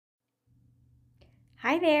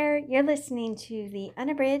Hi there, you're listening to the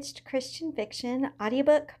Unabridged Christian Fiction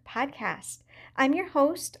audiobook podcast. I'm your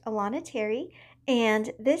host, Alana Terry,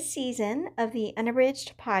 and this season of the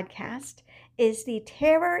Unabridged podcast is the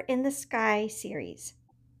Terror in the Sky series.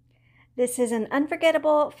 This is an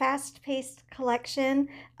unforgettable, fast-paced collection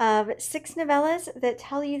of 6 novellas that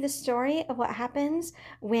tell you the story of what happens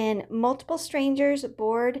when multiple strangers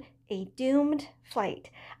board a doomed flight.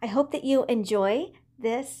 I hope that you enjoy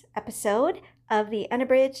this episode of the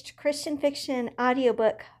Unabridged Christian Fiction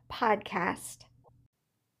audiobook podcast.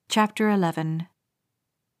 Chapter 11.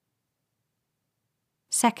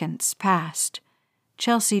 Seconds passed.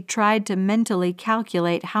 Chelsea tried to mentally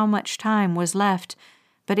calculate how much time was left,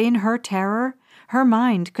 but in her terror, her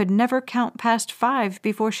mind could never count past 5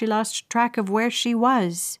 before she lost track of where she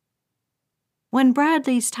was. When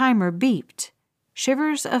Bradley's timer beeped,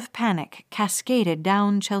 shivers of panic cascaded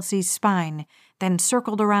down Chelsea's spine, then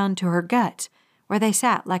circled around to her gut, where they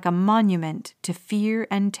sat like a monument to fear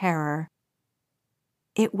and terror.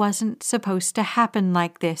 It wasn't supposed to happen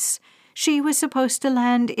like this. She was supposed to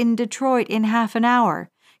land in Detroit in half an hour,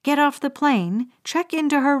 get off the plane, check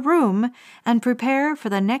into her room, and prepare for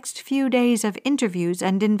the next few days of interviews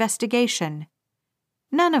and investigation,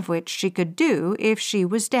 none of which she could do if she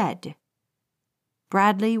was dead.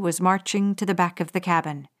 Bradley was marching to the back of the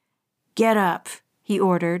cabin. "Get up," he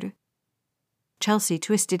ordered. Chelsea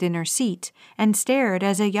twisted in her seat and stared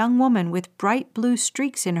as a young woman with bright blue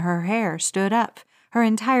streaks in her hair stood up, her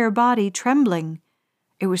entire body trembling.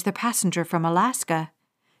 It was the passenger from Alaska.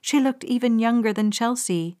 She looked even younger than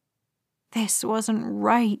Chelsea. This wasn't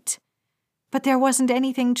right. But there wasn't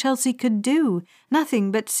anything Chelsea could do,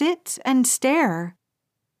 nothing but sit and stare.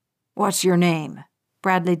 "What's your name?"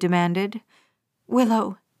 Bradley demanded.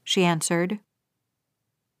 "Willow," she answered.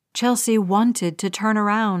 Chelsea wanted to turn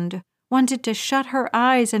around, wanted to shut her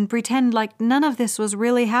eyes and pretend like none of this was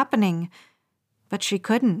really happening, but she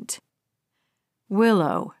couldn't.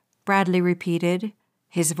 "Willow," Bradley repeated.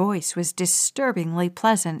 His voice was disturbingly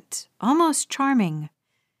pleasant, almost charming.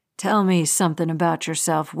 "Tell me something about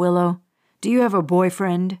yourself, Willow. Do you have a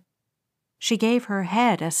boyfriend?" She gave her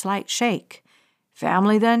head a slight shake.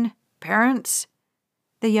 "Family, then? Parents?"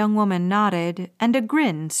 The young woman nodded, and a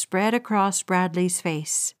grin spread across Bradley's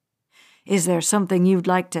face. "Is there something you'd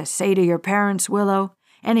like to say to your parents, Willow?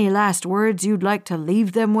 Any last words you'd like to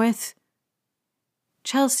leave them with?"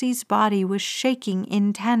 Chelsea's body was shaking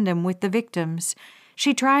in tandem with the victim's.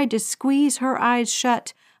 She tried to squeeze her eyes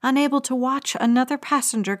shut, unable to watch another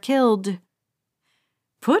passenger killed.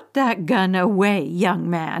 "Put that gun away, young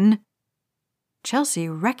man." Chelsea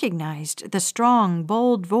recognized the strong,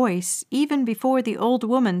 bold voice even before the old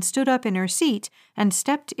woman stood up in her seat and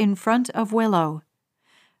stepped in front of Willow.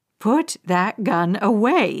 "Put that gun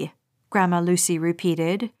away," Grandma Lucy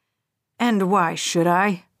repeated. "And why should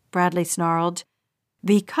I?" Bradley snarled.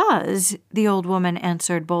 "Because," the old woman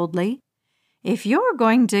answered boldly, "if you're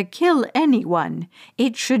going to kill anyone,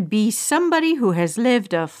 it should be somebody who has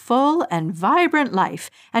lived a full and vibrant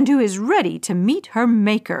life and who is ready to meet her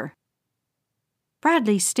maker."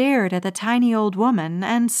 Bradley stared at the tiny old woman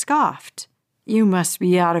and scoffed. "You must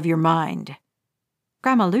be out of your mind."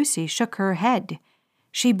 Grandma Lucy shook her head.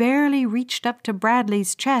 She barely reached up to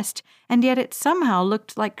Bradley's chest, and yet it somehow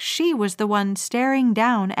looked like she was the one staring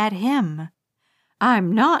down at him.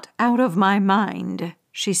 "I'm not out of my mind,"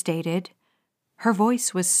 she stated. Her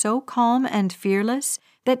voice was so calm and fearless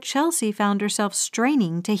that Chelsea found herself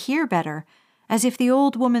straining to hear better, as if the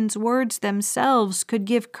old woman's words themselves could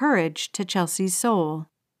give courage to Chelsea's soul.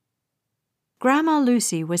 Grandma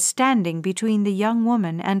Lucy was standing between the young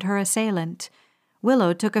woman and her assailant.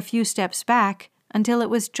 Willow took a few steps back until it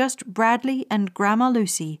was just Bradley and Grandma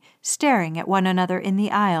Lucy staring at one another in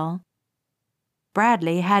the aisle.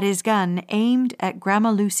 Bradley had his gun aimed at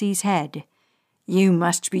Grandma Lucy's head. "You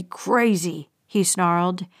must be crazy," he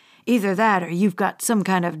snarled. "Either that or you've got some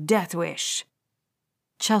kind of death wish."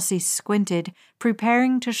 Chelsea squinted,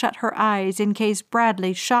 preparing to shut her eyes in case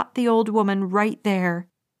Bradley shot the old woman right there.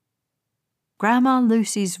 Grandma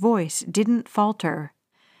Lucy's voice didn't falter.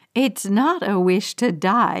 "It's not a wish to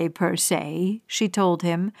die, per se," she told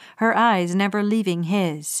him, her eyes never leaving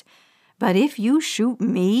his. "But if you shoot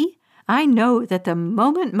me, I know that the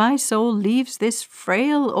moment my soul leaves this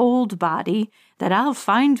frail old body, that I'll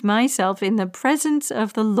find myself in the presence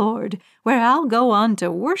of the Lord, where I'll go on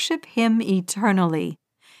to worship Him eternally.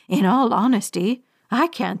 In all honesty, I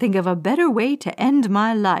can't think of a better way to end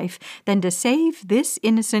my life than to save this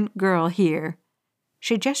innocent girl here."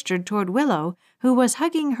 She gestured toward Willow, who was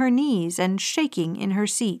hugging her knees and shaking in her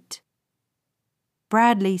seat.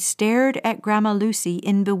 Bradley stared at Grandma Lucy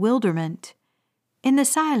in bewilderment. In the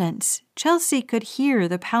silence, Chelsea could hear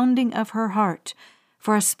the pounding of her heart.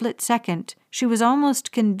 For a split second, she was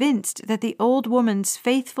almost convinced that the old woman's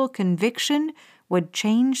faithful conviction would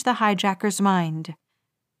change the hijacker's mind.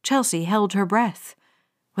 Chelsea held her breath.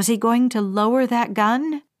 Was he going to lower that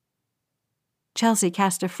gun? Chelsea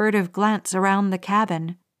cast a furtive glance around the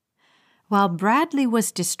cabin. While Bradley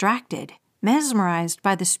was distracted, mesmerized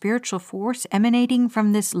by the spiritual force emanating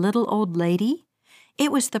from this little old lady,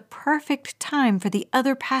 it was the perfect time for the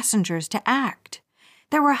other passengers to act.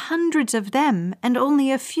 There were hundreds of them and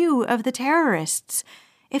only a few of the terrorists.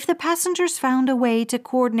 If the passengers found a way to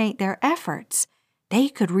coordinate their efforts, they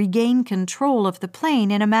could regain control of the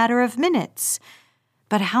plane in a matter of minutes.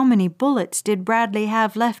 But how many bullets did Bradley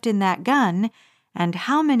have left in that gun, and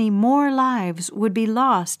how many more lives would be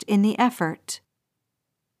lost in the effort?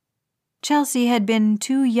 Chelsea had been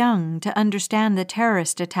too young to understand the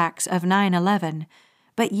terrorist attacks of 9/11,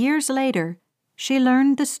 but years later, she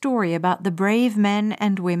learned the story about the brave men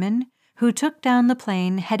and women who took down the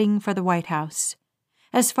plane heading for the White House.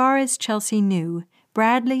 As far as Chelsea knew,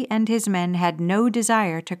 Bradley and his men had no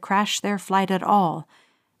desire to crash their flight at all,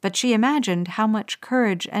 but she imagined how much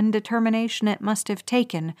courage and determination it must have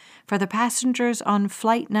taken for the passengers on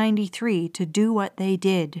Flight 93 to do what they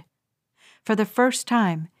did. For the first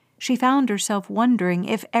time, she found herself wondering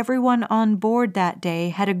if everyone on board that day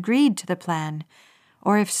had agreed to the plan,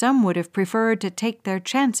 or if some would have preferred to take their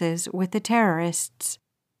chances with the terrorists.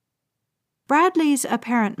 Bradley's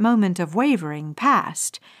apparent moment of wavering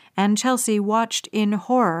passed, and Chelsea watched in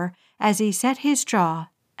horror as he set his jaw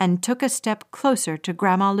and took a step closer to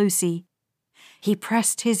Grandma Lucy. He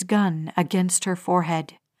pressed his gun against her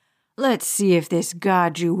forehead. "Let's see if this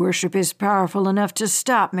God you worship is powerful enough to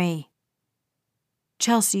stop me."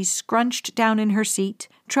 Chelsea scrunched down in her seat,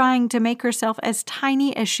 trying to make herself as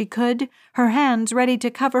tiny as she could, her hands ready to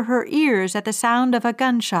cover her ears at the sound of a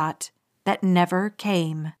gunshot that never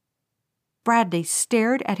came. Bradley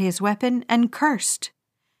stared at his weapon and cursed.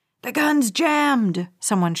 "The gun's jammed!"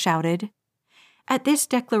 someone shouted. At this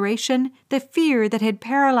declaration, the fear that had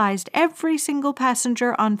paralyzed every single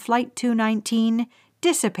passenger on Flight 219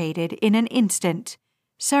 dissipated in an instant.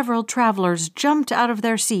 Several travelers jumped out of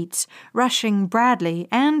their seats, rushing Bradley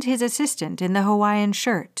and his assistant in the Hawaiian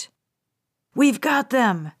shirt. "We've got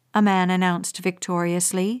them!" a man announced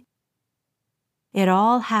victoriously. It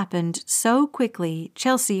all happened so quickly,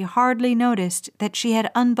 Chelsea hardly noticed that she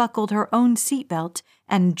had unbuckled her own seatbelt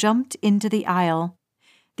and jumped into the aisle.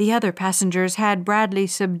 The other passengers had Bradley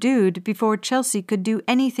subdued before Chelsea could do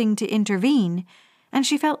anything to intervene, and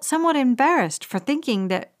she felt somewhat embarrassed for thinking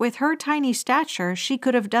that with her tiny stature she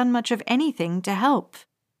could have done much of anything to help.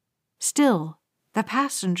 Still, the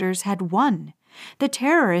passengers had won. The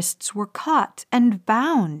terrorists were caught and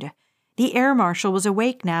bound. The air marshal was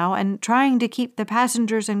awake now and trying to keep the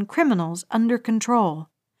passengers and criminals under control.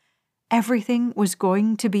 Everything was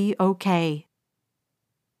going to be okay.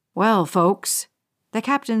 "Well, folks," the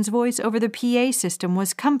captain's voice over the PA system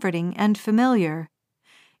was comforting and familiar.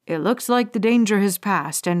 "It looks like the danger has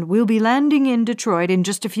passed, and we'll be landing in Detroit in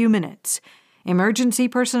just a few minutes. Emergency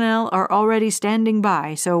personnel are already standing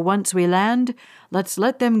by, so once we land, let's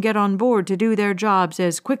let them get on board to do their jobs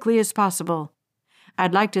as quickly as possible.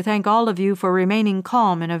 I'd like to thank all of you for remaining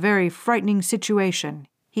calm in a very frightening situation,"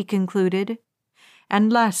 he concluded.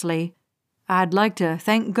 "And lastly, I'd like to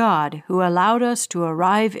thank God who allowed us to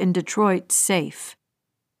arrive in Detroit safe."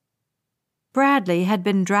 Bradley had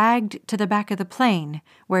been dragged to the back of the plane,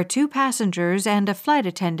 where 2 passengers and a flight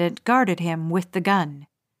attendant guarded him with the gun.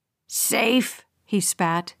 "Safe?" he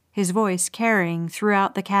spat, his voice carrying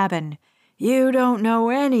throughout the cabin. "You don't know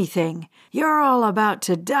anything. You're all about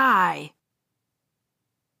to die."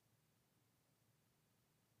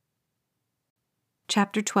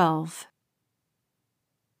 Chapter 12.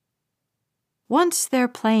 Once their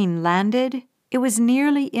plane landed, it was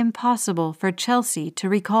nearly impossible for Chelsea to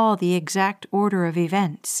recall the exact order of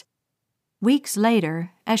events. Weeks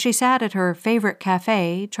later, as she sat at her favorite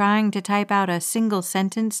cafe trying to type out a single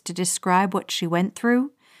sentence to describe what she went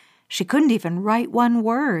through, she couldn't even write one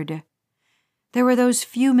word. There were those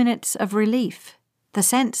few minutes of relief, the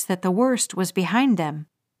sense that the worst was behind them.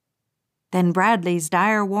 Then Bradley's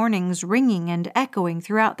dire warnings ringing and echoing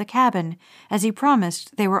throughout the cabin as he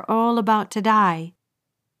promised they were all about to die.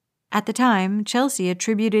 At the time, Chelsea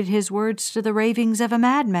attributed his words to the ravings of a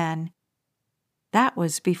madman. That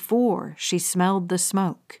was before she smelled the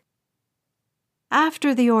smoke.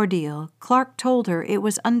 After the ordeal, Clark told her it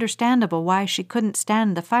was understandable why she couldn't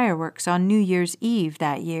stand the fireworks on New Year's Eve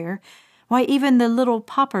that year, why even the little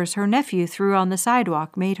poppers her nephew threw on the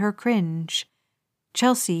sidewalk made her cringe.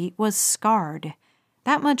 Chelsea was scarred.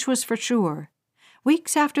 That much was for sure.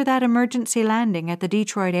 Weeks after that emergency landing at the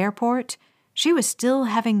Detroit airport, she was still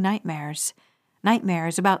having nightmares.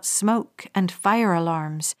 Nightmares about smoke and fire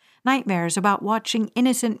alarms. Nightmares about watching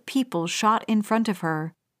innocent people shot in front of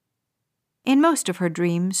her. In most of her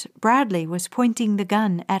dreams, Bradley was pointing the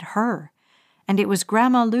gun at her, and it was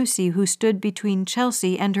Grandma Lucy who stood between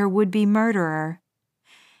Chelsea and her would-be murderer.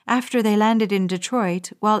 After they landed in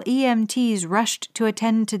Detroit, while EMTs rushed to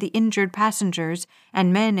attend to the injured passengers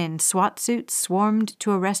and men in SWAT suits swarmed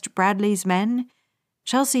to arrest Bradley's men,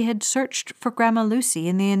 Chelsea had searched for Grandma Lucy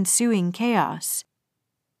in the ensuing chaos.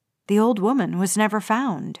 The old woman was never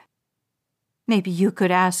found. "Maybe you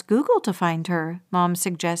could ask Google to find her," Mom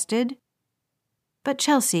suggested. But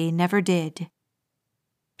Chelsea never did.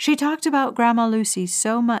 She talked about Grandma Lucy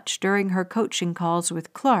so much during her coaching calls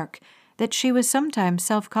with Clark that she was sometimes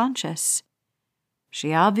self-conscious.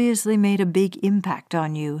 "She obviously made a big impact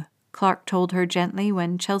on you," Clark told her gently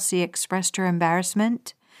when Chelsea expressed her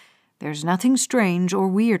embarrassment. "There's nothing strange or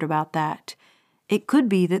weird about that. It could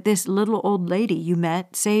be that this little old lady you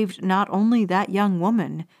met saved not only that young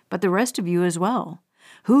woman, but the rest of you as well.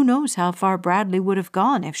 Who knows how far Bradley would have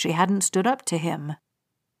gone if she hadn't stood up to him?"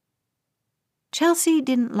 Chelsea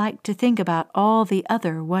didn't like to think about all the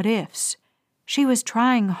other what-ifs. She was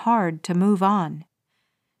trying hard to move on.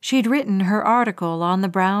 She'd written her article on the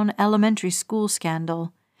Brown Elementary School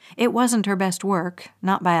scandal. It wasn't her best work,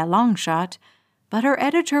 not by a long shot, but her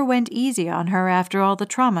editor went easy on her after all the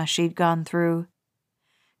trauma she'd gone through.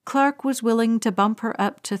 Clark was willing to bump her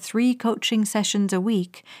up to 3 coaching sessions a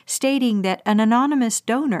week, stating that an anonymous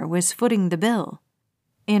donor was footing the bill.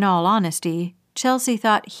 In all honesty, Chelsea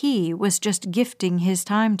thought he was just gifting his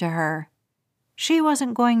time to her. She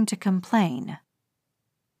wasn't going to complain.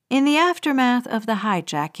 In the aftermath of the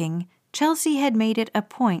hijacking, Chelsea had made it a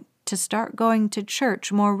point to start going to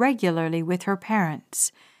church more regularly with her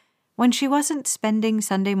parents. When she wasn't spending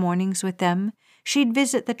Sunday mornings with them, she'd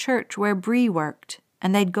visit the church where Bree worked,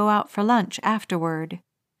 and they'd go out for lunch afterward.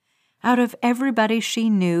 Out of everybody she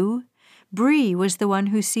knew, Bree was the one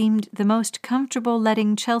who seemed the most comfortable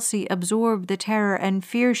letting Chelsea absorb the terror and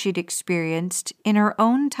fear she'd experienced in her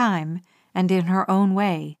own time and in her own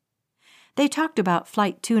way. They talked about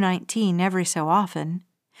Flight 219 every so often.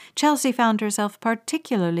 Chelsea found herself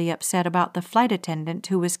particularly upset about the flight attendant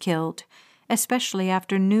who was killed, especially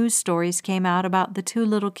after news stories came out about the 2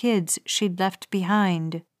 little kids she'd left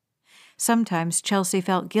behind. Sometimes Chelsea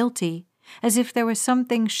felt guilty, as if there was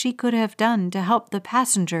something she could have done to help the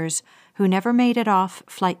passengers who never made it off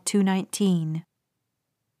Flight 219.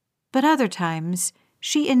 But other times,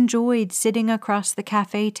 she enjoyed sitting across the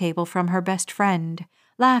cafe table from her best friend,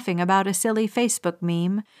 laughing about a silly Facebook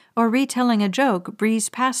meme or retelling a joke Bree's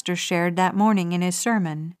pastor shared that morning in his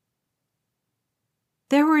sermon.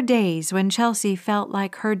 There were days when Chelsea felt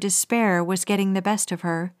like her despair was getting the best of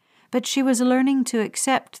her, but she was learning to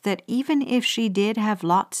accept that even if she did have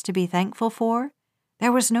lots to be thankful for,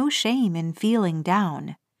 there was no shame in feeling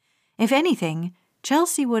down. If anything,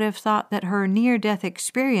 Chelsea would have thought that her near-death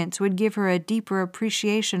experience would give her a deeper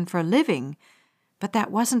appreciation for living, but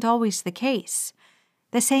that wasn't always the case.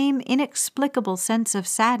 The same inexplicable sense of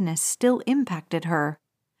sadness still impacted her.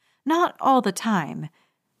 Not all the time,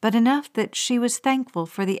 but enough that she was thankful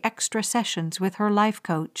for the extra sessions with her life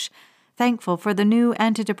coach, thankful for the new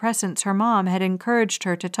antidepressants her mom had encouraged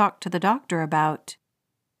her to talk to the doctor about.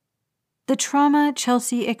 The trauma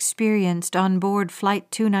Chelsea experienced on board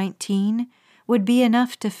Flight 219 would be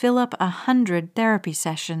enough to fill up 100 therapy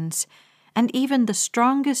sessions, and even the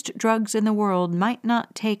strongest drugs in the world might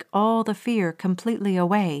not take all the fear completely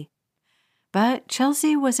away. But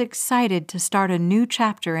Chelsea was excited to start a new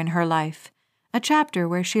chapter in her life, a chapter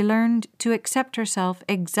where she learned to accept herself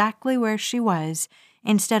exactly where she was,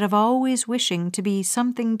 instead of always wishing to be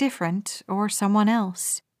something different or someone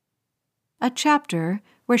else. A chapter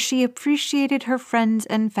where she appreciated her friends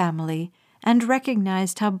and family and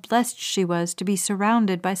recognized how blessed she was to be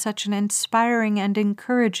surrounded by such an inspiring and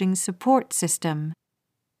encouraging support system.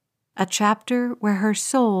 A chapter where her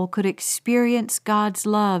soul could experience God's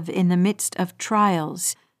love in the midst of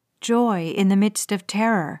trials, joy in the midst of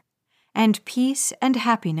terror, and peace and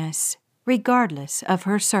happiness regardless of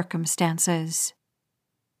her circumstances.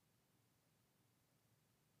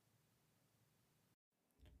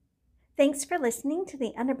 Thanks for listening to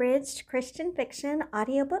the Unabridged Christian Fiction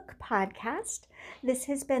audiobook podcast. This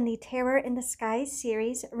has been the Terror in the Skies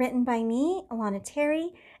series written by me, Alana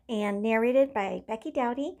Terry, and narrated by Becky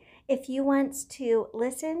Dowdy. If you want to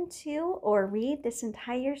listen to or read this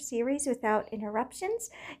entire series without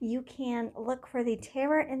interruptions, you can look for the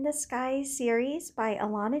Terror in the Skies series by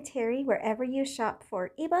Alana Terry wherever you shop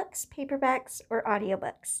for ebooks, paperbacks, or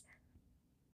audiobooks.